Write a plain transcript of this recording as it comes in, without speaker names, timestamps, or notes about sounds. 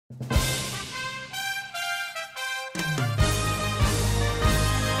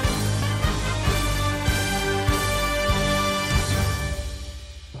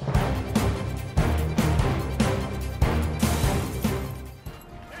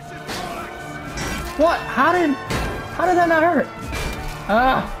What? How did that not hurt?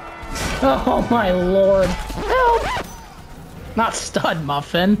 Ah. Oh my lord. Help! Not Stud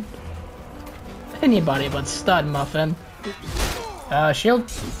Muffin. Anybody but Stud Muffin.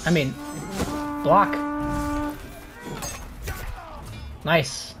 Shield? I mean, block.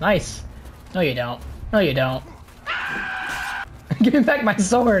 Nice, nice. No you don't. No you don't. Give me back my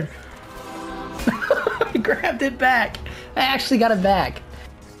sword. I grabbed it back. I actually got it back.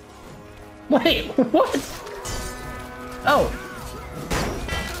 Wait, what? Oh.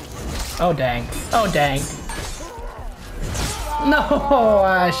 Oh dang. Oh dang.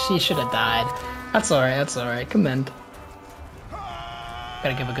 No, she should have died. That's alright, that's alright. Commend.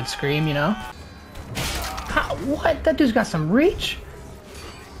 Gotta give a good scream, you know? How, what? That dude's got some reach?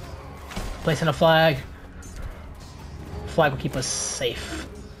 Placing a flag. Flag will keep us safe.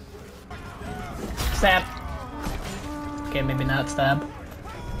 Stab. Okay, maybe not stab.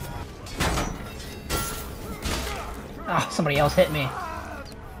 Oh, somebody else hit me.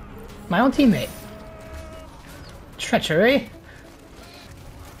 My own teammate. Treachery.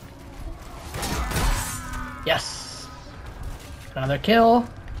 Yes. Another kill.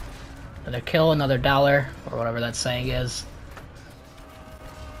 Another kill, another dollar, or whatever that saying is.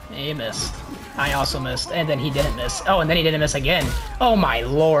 He missed. I also missed, and then he didn't miss. Oh, and then he didn't miss again. Oh my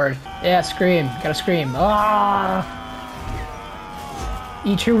lord. Yeah, scream. Gotta scream. Ah!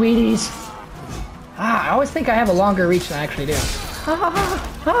 Eat your Wheaties. Ah, I always think I have a longer reach than I actually do. Ah!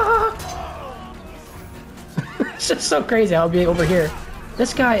 Ah! It's just so crazy how I'll be over here.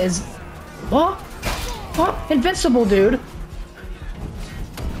 This guy is... What? What? Invincible, dude.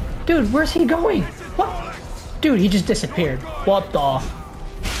 Dude, where's he going? What? Dude, he just disappeared. What the...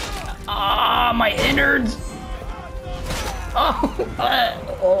 Ah, my innards!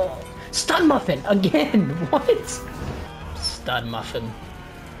 Oh, Stud Muffin again! What? Stud Muffin,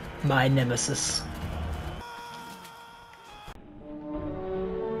 my nemesis.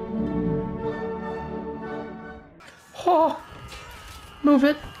 Oh, move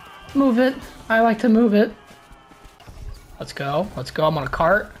it, move it. I like to move it. Let's go, let's go. I'm on a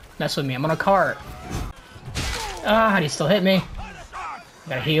cart. Mess with me. I'm on a cart. Ah, how do you still hit me? I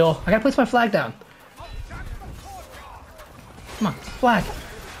gotta heal. I gotta place my flag down. Come on, flag.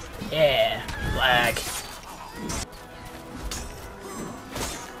 Yeah, flag.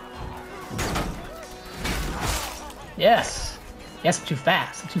 Yes. Yes, I'm too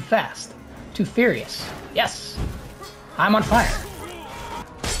fast. I'm too fast. Too furious. Yes. I'm on fire.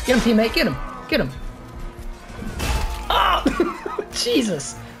 Get him, teammate. Get him. Get him. Oh!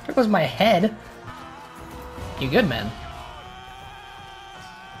 Jesus. There goes my head. You good, man?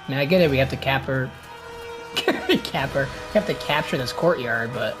 I mean, I get it, we have to capture... We have to capture this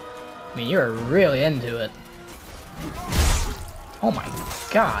courtyard, but... I mean, you're really into it. Oh my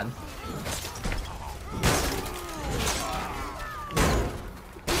god.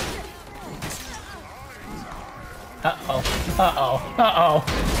 Uh-oh. Uh-oh. Uh-oh.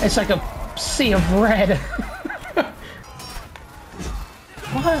 It's like a sea of red.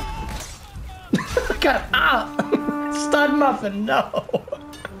 What? God, ah! Stud Muffin, no!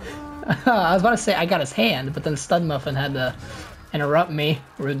 I was about to say I got his hand, but then Stud Muffin had to interrupt me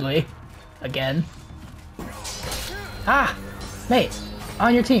rudely. Again. Ah! Mate,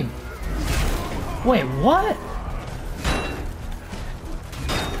 on your team. Wait, what?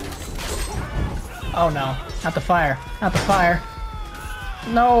 Oh no, not the fire. Not the fire.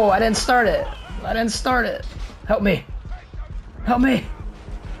 No, I didn't start it. I didn't start it. Help me. Help me.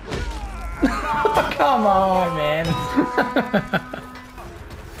 Come on, man.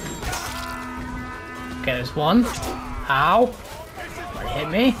 Okay, there's one. Ow. Somebody hit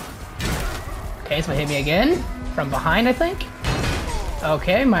me. Okay, somebody hit me again. From behind, I think.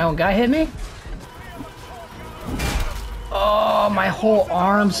 Okay, my own guy hit me. Oh, my whole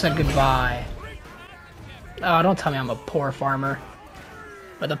arm said goodbye. Oh, don't tell me I'm a poor farmer.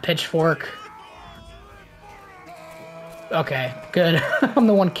 With a pitchfork. Okay, good. I'm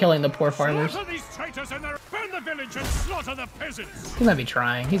the one killing the poor farmers. These traitors and burn the village and slaughter the peasants. He might be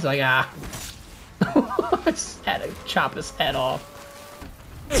trying. He's like, ah. I just had to chop his head off.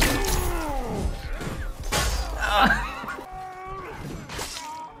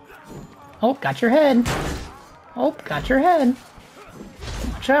 Oh, got your head. Oh, got your head.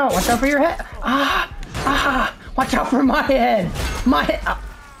 Watch out for your head. Ah, ah, watch out for my head. My head.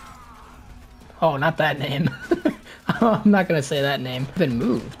 Oh, not that name. I'm not gonna say that name. I've been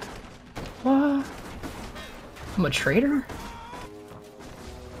moved. What? I'm a traitor?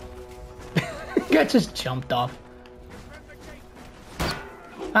 Guy just jumped off.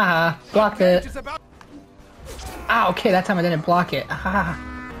 Haha, blocked it. Ah, okay, that time I didn't block it. Ah.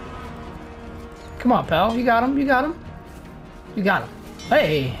 Come on, pal. You got him. You got him. You got him.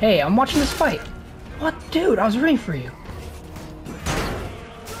 Hey, hey, I'm watching this fight. What? Dude, I was rooting for you.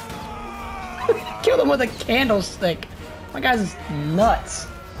 Killed him with a candlestick. My guy's nuts.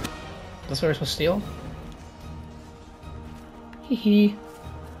 That's what we're supposed to steal? Hee hee.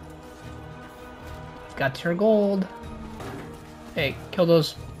 Got your gold. Hey, kill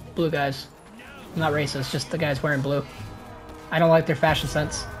those blue guys. I'm not racist, just the guys wearing blue. I don't like their fashion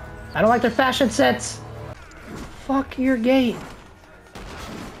sense. I don't like their fashion sense! Fuck your gate.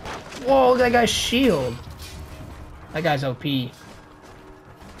 Whoa, that guy's shield. That guy's OP.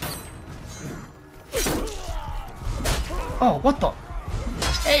 Oh, what the?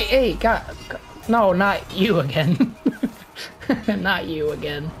 Hey, hey, God. No, not you again. Not you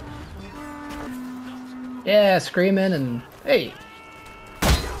again. Yeah, screaming and... Hey!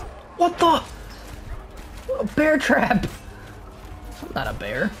 What the? A bear trap! I'm not a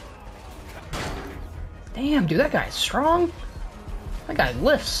bear. Damn, dude, that guy's strong. That guy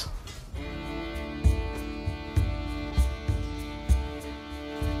lifts.